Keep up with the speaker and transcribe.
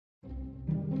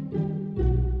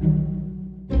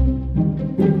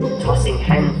tossing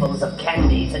handfuls of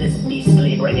candy to this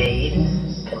beastly brigade.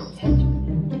 Content.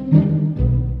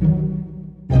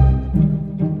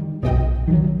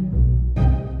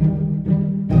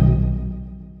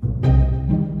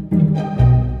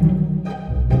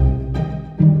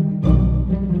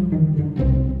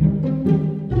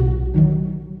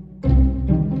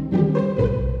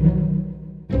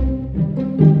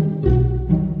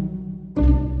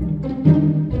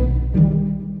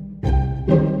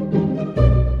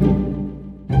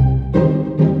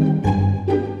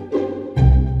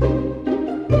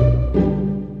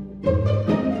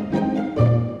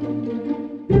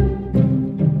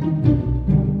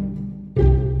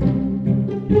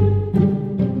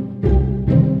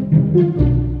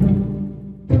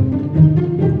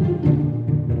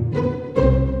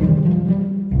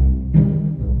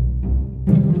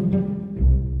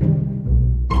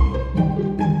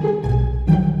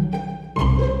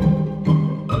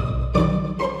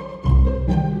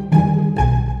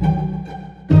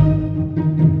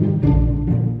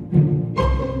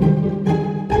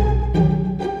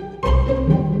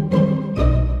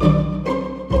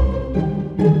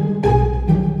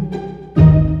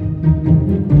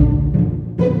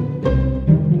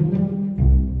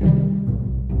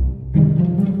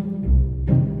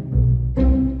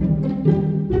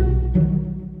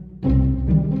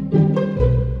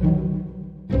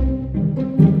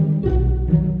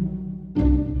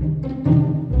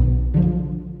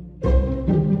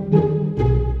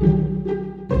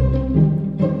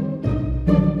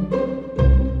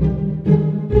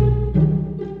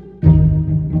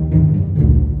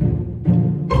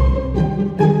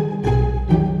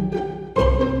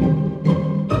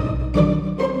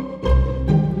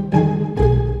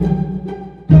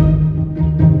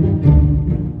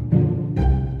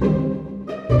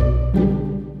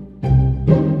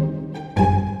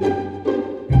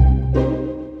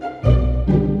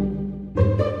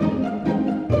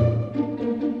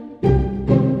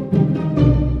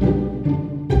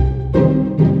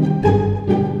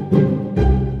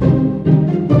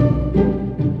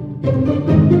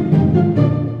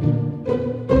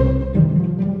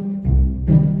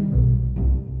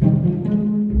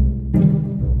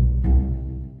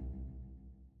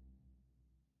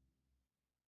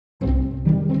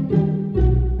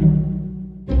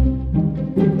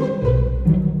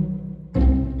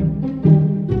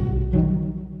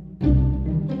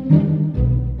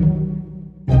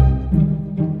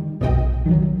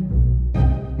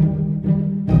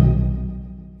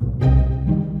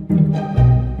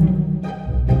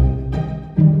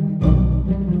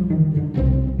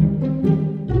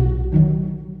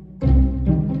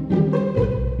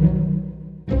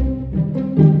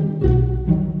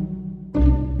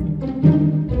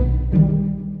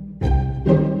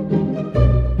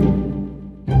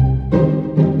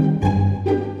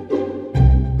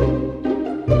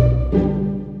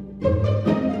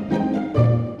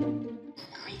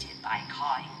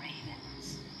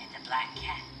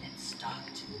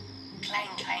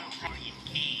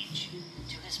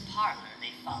 Parlor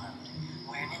they followed,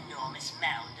 where an enormous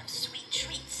mound of sweet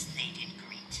treats they did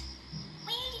greet.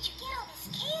 Where did you get all this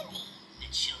candy? The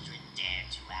children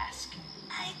dared to ask.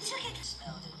 I took it.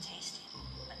 Smelled and tasted,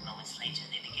 but moments later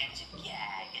they began to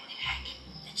gag and hack.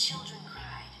 The children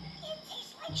cried. It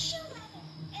tastes like shoe leather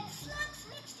and slugs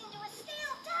mixed into a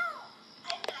stale dough.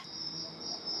 I'm not...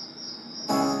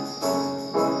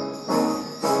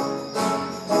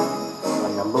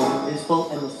 When the moon is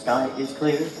full and the sky is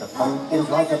clear, the pumpkins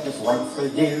rise up just once a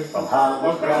year from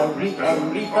hollow ground, reap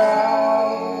and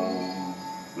rebound.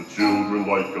 The children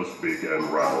like us big and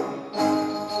round.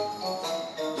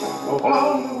 For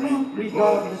Halloween we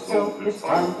love it so, it's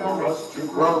time for us to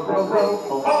grow, grow, grow.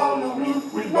 For Halloween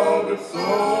we love it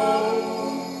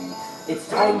so, it's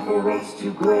time for us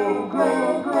to grow,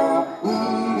 grow, grow.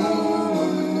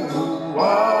 Ooh,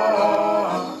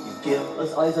 wow. You give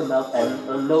us eyes, a mouth, and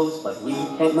a nose, but we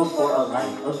can't move for a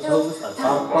lack of toes. On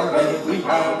top our head we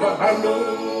have a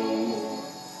handle.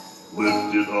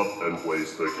 Lift it up and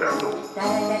place the candle.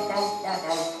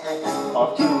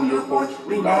 Off to your porch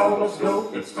we now must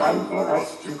go. It's time for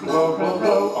us to glow, glow,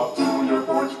 glow. Off to your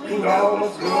porch we now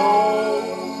must go.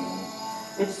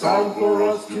 It's time for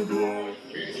us to glow.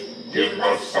 Give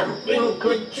us something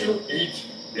good to eat.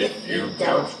 If you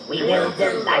don't, we will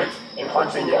delight in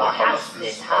haunting your house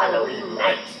this Halloween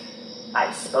night.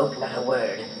 I spoke not a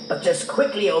word, but just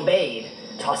quickly obeyed,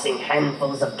 tossing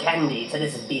handfuls of candy to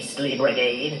this beastly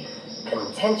brigade.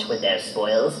 Content with their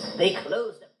spoils, they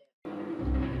closed